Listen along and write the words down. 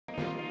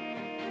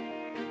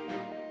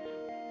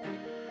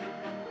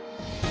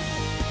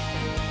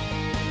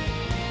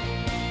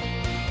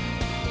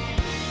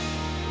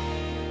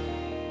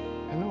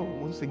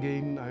Once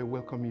again, I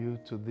welcome you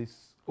to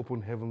this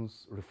Open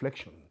Heavens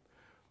reflection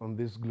on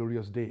this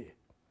glorious day.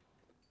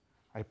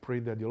 I pray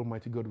that the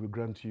Almighty God will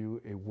grant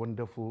you a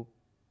wonderful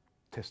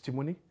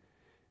testimony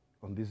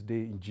on this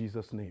day in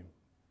Jesus' name.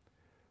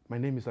 My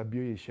name is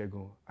Bioye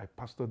Segun. I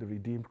pastor the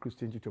Redeemed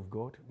Christian Church of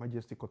God,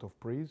 Majesty Court of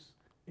Praise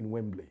in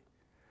Wembley.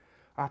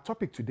 Our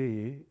topic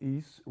today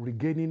is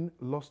regaining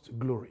lost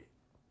glory.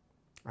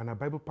 And our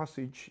Bible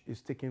passage is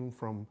taken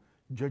from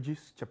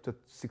Judges chapter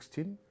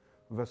 16,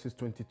 verses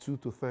 22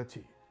 to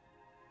 30.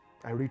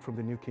 I read from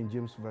the New King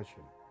James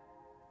Version.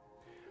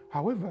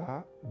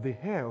 However, the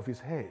hair of his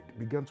head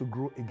began to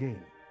grow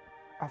again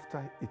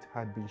after it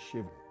had been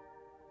shaven.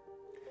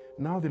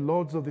 Now the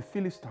lords of the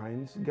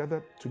Philistines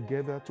gathered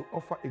together to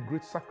offer a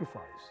great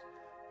sacrifice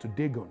to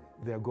Dagon,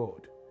 their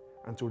god,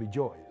 and to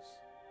rejoice.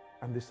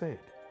 And they said,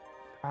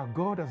 "Our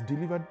God has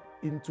delivered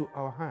into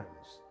our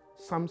hands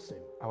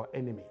Samson, our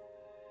enemy."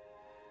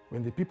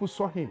 When the people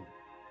saw him,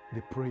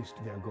 they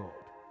praised their God.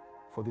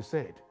 For they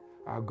said,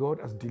 "Our God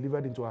has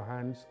delivered into our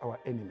hands our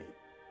enemy,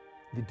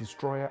 the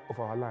destroyer of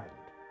our land,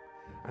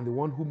 and the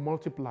one who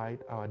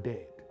multiplied our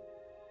dead."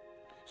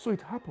 So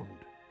it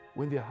happened,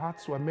 when their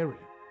hearts were merry,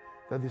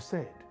 that they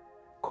said,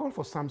 "Call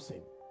for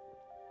Samson,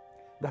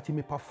 that he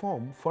may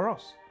perform for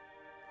us."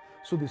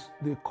 So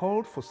they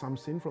called for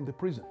Samson from the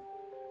prison,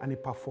 and he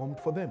performed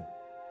for them.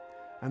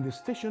 And they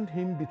stationed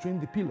him between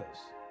the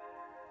pillars.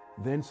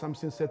 Then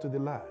Samson said to the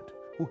lad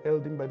who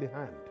held him by the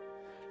hand,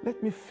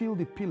 "Let me feel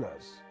the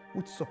pillars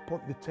which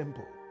support the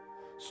temple,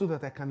 so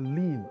that I can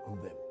lean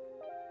on them."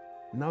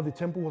 Now the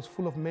temple was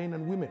full of men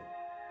and women.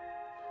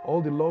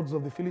 All the lords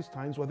of the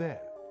Philistines were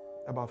there,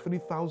 about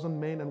 3,000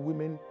 men and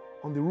women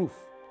on the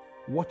roof,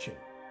 watching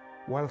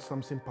while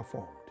Samson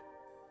performed.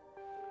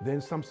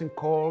 Then Samson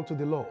called to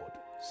the Lord,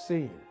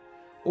 saying,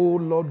 "O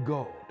Lord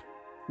God,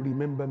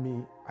 remember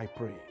me, I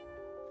pray.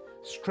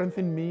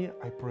 Strengthen me,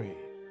 I pray,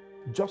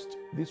 just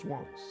this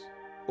once,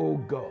 O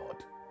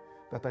God,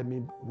 that I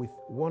may with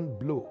one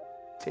blow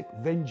take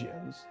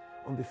vengeance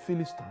on the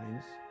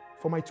Philistines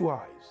for my two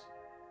eyes."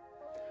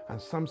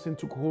 And Samson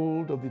took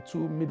hold of the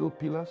two middle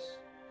pillars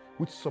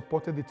which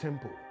supported the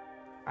temple,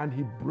 and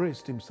he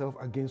braced himself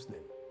against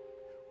them,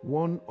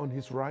 one on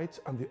his right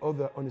and the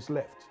other on his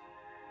left.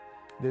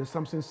 Then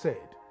Samson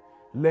said,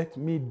 "Let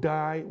me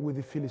die with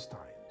the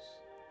Philistines."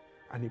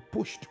 And he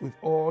pushed with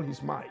all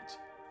his might,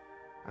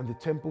 and the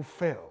temple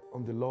fell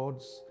on the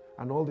lords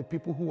and all the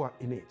people who were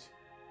in it.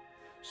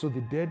 So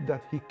the dead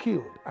that he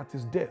killed at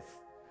his death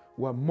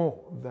were more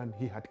than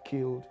he had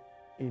killed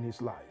in his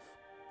life.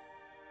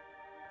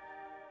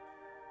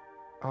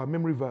 Our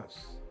memory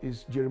verse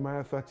is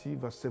Jeremiah 30,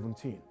 verse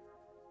 17.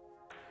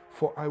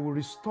 "For I will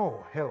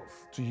restore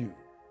health to you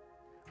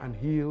and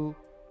heal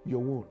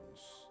your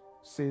wounds,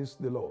 says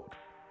the Lord,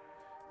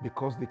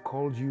 because they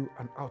called you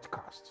an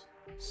outcast,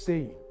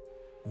 saying,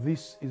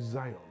 'This is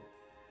Zion,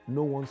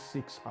 no one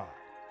seeks her.'"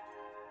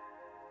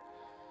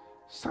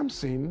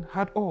 Samson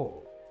had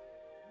all,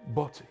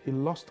 but he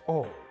lost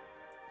all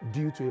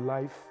due to a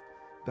life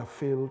that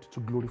failed to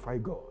glorify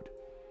God.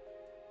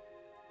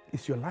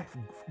 Is your life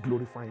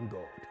glorifying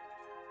God?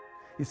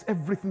 Is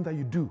everything that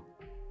you do,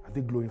 are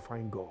they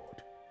glorifying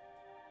God?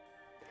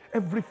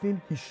 Everything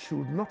he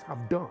should not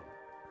have done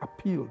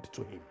appealed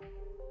to him,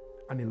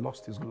 and he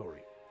lost his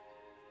glory.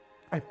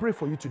 I pray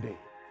for you today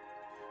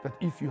that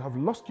if you have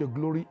lost your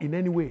glory in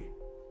any way,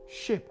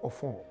 shape, or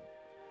form,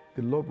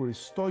 the Lord will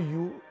restore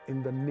you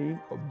in the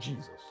name of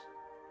Jesus.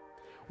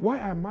 Why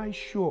am I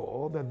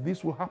sure that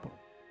this will happen?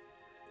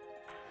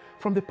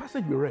 From the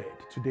passage we read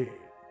today,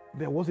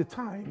 there was a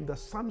time that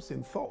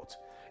Samson thought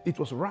it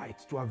was right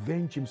to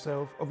avenge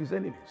himself of his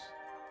enemies.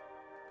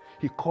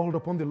 He called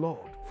upon the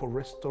Lord for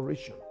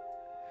restoration,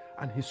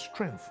 and his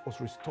strength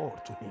was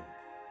restored to him.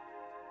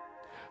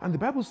 And the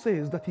Bible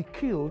says that he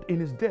killed in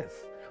his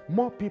death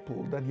more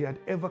people than he had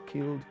ever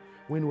killed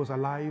when he was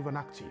alive and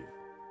active,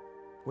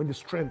 when the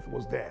strength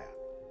was there.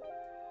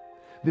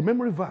 The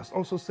memory verse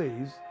also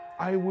says,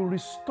 "I will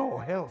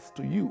restore health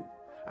to you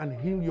and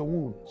heal your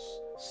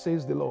wounds,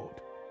 says the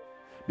Lord,"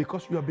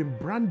 because you have been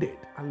branded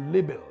and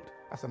labeled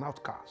as an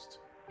outcast.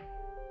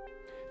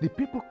 The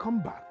people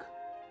come back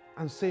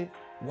and say,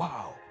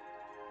 "Wow,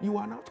 you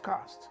are an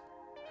outcast,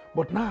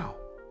 but now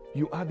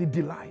you are the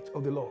delight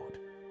of the Lord."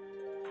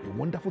 A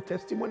wonderful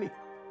testimony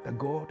that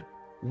God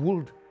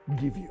would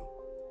give you.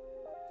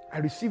 I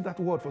received that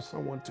word for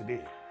someone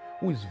today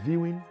who is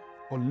viewing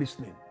or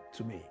listening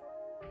to me.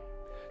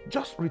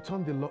 Just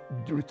return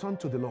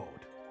to the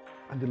Lord,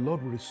 and the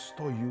Lord will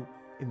restore you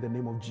in the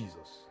name of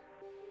Jesus.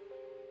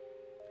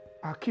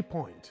 Our key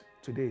point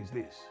today is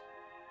this: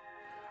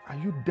 are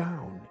you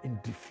down in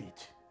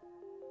defeat?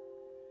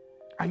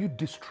 Are you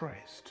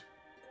distressed?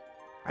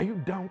 Are you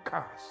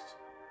downcast?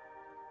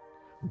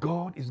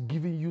 God is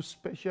giving you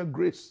special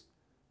grace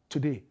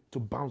today to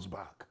bounce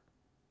back.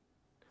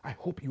 I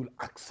hope you'll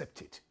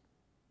accept it,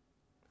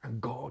 and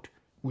God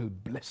will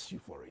bless you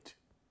for it.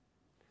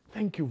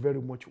 Thank you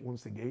very much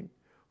once again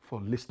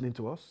for listening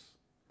to us.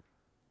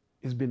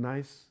 It's been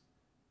nice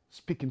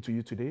speaking to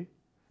you today.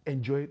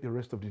 Enjoy the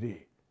rest of the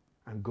day,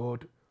 and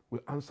God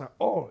will answer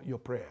all your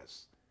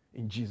prayers.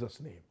 In Jesus'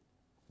 name,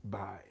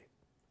 bye.